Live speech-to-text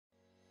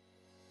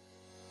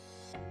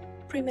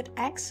PREMET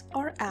X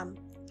or M,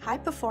 high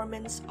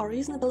performance or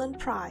reasonable in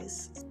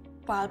price.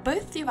 While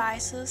both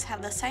devices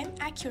have the same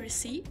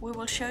accuracy, we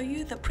will show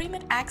you the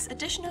PREMET X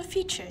additional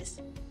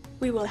features.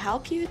 We will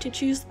help you to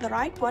choose the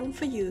right one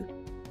for you.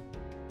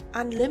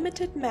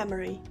 Unlimited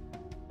memory.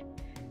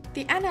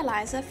 The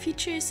analyzer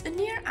features a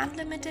near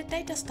unlimited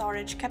data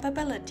storage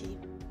capability.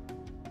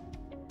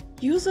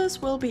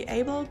 Users will be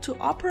able to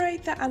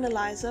operate the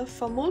analyzer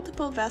for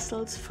multiple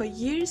vessels for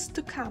years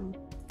to come.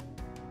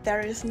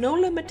 There is no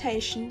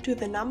limitation to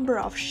the number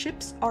of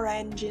ships or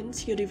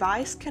engines your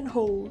device can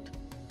hold.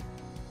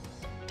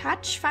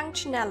 Touch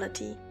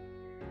functionality.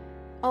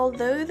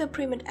 Although the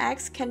PREMET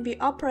X can be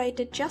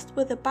operated just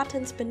with the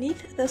buttons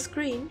beneath the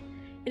screen,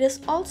 it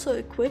is also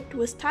equipped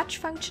with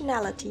touch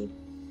functionality.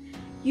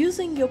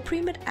 Using your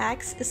PREMET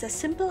X is as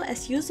simple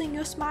as using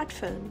your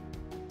smartphone.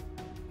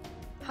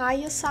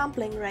 Higher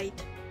sampling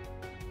rate.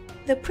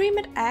 The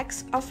PREMET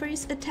X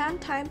offers a 10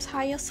 times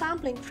higher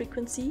sampling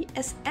frequency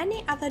as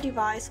any other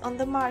device on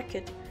the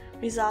market,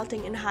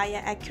 resulting in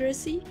higher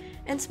accuracy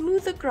and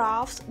smoother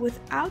graphs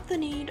without the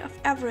need of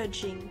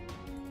averaging.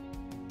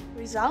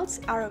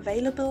 Results are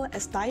available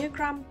as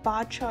diagram,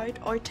 bar chart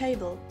or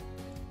table.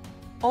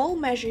 All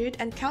measured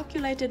and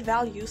calculated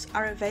values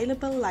are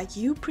available like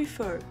you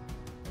prefer.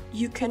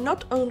 You can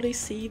not only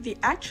see the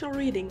actual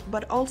reading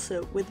but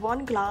also, with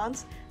one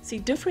glance, see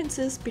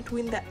differences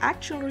between the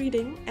actual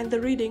reading and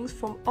the readings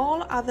from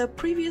all other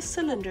previous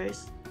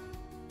cylinders.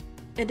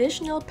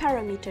 Additional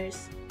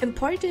parameters.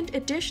 Important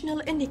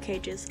additional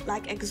indicators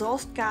like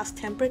exhaust gas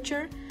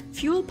temperature,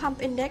 fuel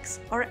pump index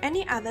or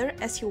any other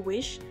as you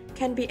wish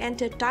can be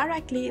entered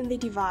directly in the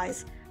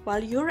device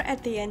while you're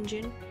at the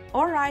engine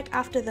or right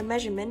after the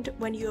measurement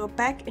when you are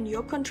back in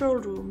your control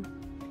room.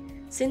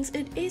 Since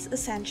it is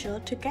essential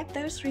to get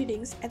those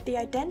readings at the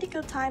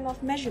identical time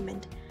of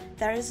measurement,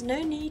 there is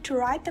no need to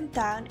write them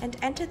down and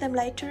enter them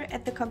later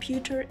at the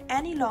computer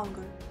any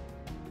longer.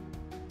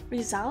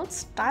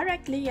 Results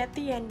directly at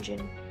the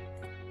engine.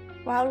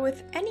 While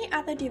with any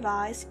other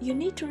device you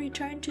need to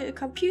return to a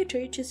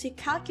computer to see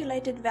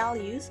calculated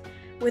values,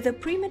 with the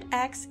PREMET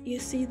X you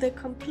see the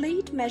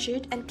complete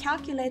measured and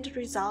calculated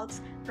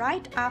results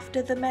right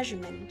after the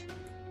measurement.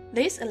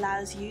 This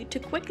allows you to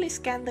quickly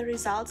scan the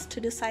results to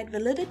decide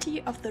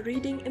validity of the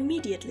reading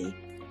immediately.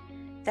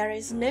 There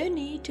is no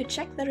need to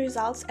check the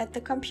results at the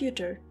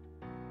computer.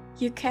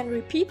 You can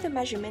repeat the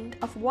measurement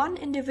of one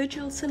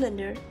individual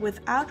cylinder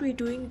without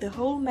redoing the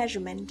whole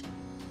measurement.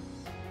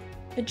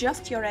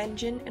 Adjust your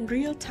engine in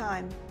real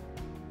time.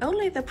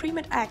 Only the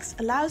PREMET X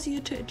allows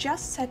you to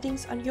adjust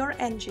settings on your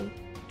engine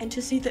and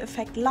to see the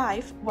effect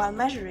live while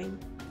measuring.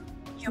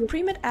 Your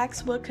PREMET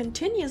X will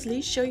continuously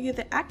show you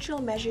the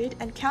actual measured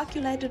and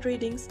calculated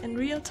readings in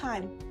real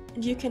time,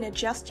 and you can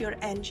adjust your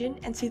engine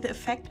and see the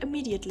effect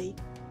immediately.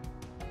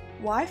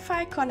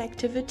 Wi-Fi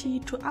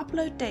connectivity to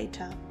upload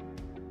data.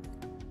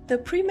 The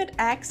PREMET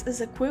X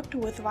is equipped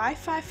with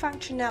Wi-Fi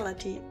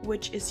functionality,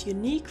 which is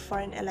unique for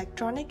an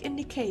electronic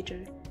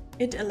indicator.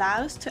 It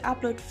allows to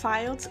upload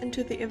files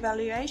into the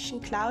evaluation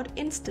cloud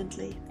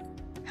instantly.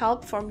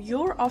 Help from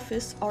your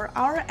office or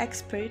our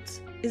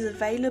experts is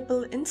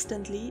available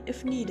instantly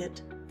if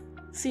needed.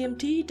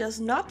 CMT does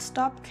not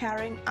stop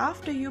caring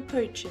after your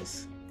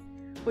purchase.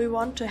 We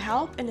want to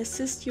help and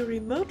assist you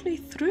remotely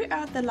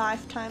throughout the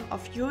lifetime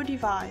of your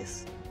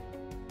device.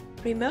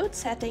 Remote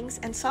settings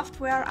and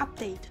software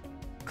update.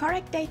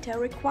 Correct data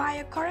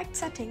require correct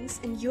settings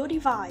in your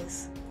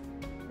device.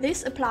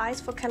 This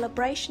applies for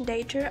calibration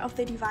data of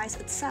the device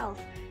itself,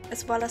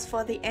 as well as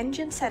for the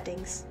engine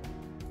settings.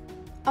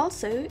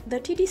 Also, the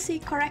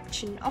TDC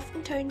correction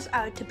often turns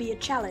out to be a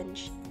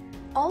challenge.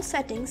 All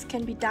settings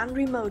can be done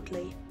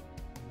remotely.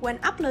 When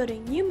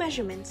uploading new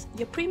measurements,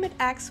 your PREMET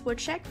X will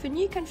check for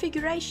new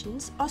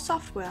configurations or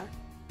software.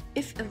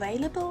 If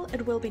available,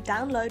 it will be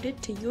downloaded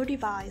to your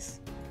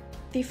device.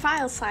 The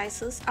file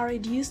sizes are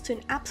reduced to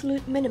an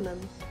absolute minimum.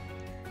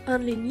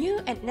 Only new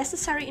and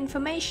necessary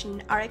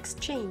information are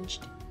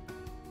exchanged.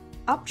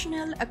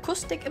 Optional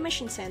acoustic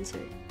emission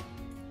sensor.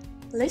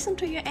 Listen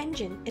to your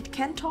engine, it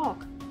can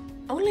talk.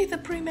 Only the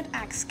PREMET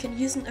X can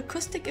use an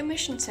acoustic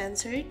emission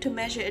sensor to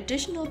measure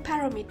additional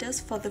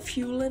parameters for the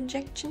fuel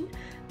injection,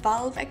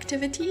 valve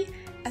activity,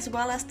 as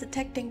well as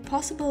detecting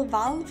possible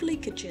valve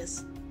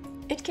leakages.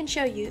 It can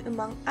show you,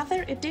 among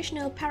other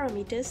additional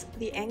parameters,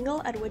 the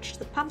angle at which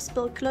the pump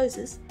spill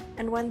closes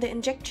and when the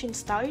injection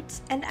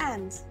starts and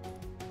ends.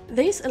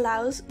 This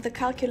allows the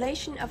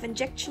calculation of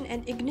injection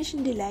and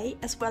ignition delay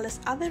as well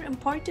as other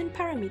important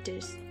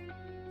parameters.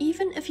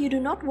 Even if you do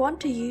not want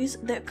to use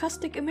the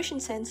acoustic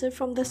emission sensor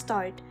from the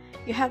start,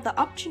 you have the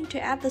option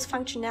to add this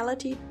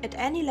functionality at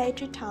any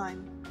later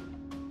time.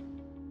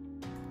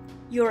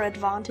 Your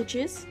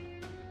advantages?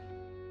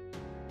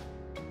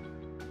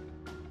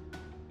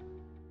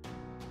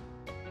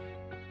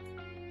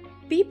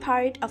 Be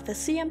part of the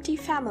CMT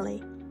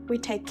family. We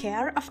take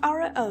care of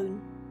our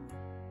own.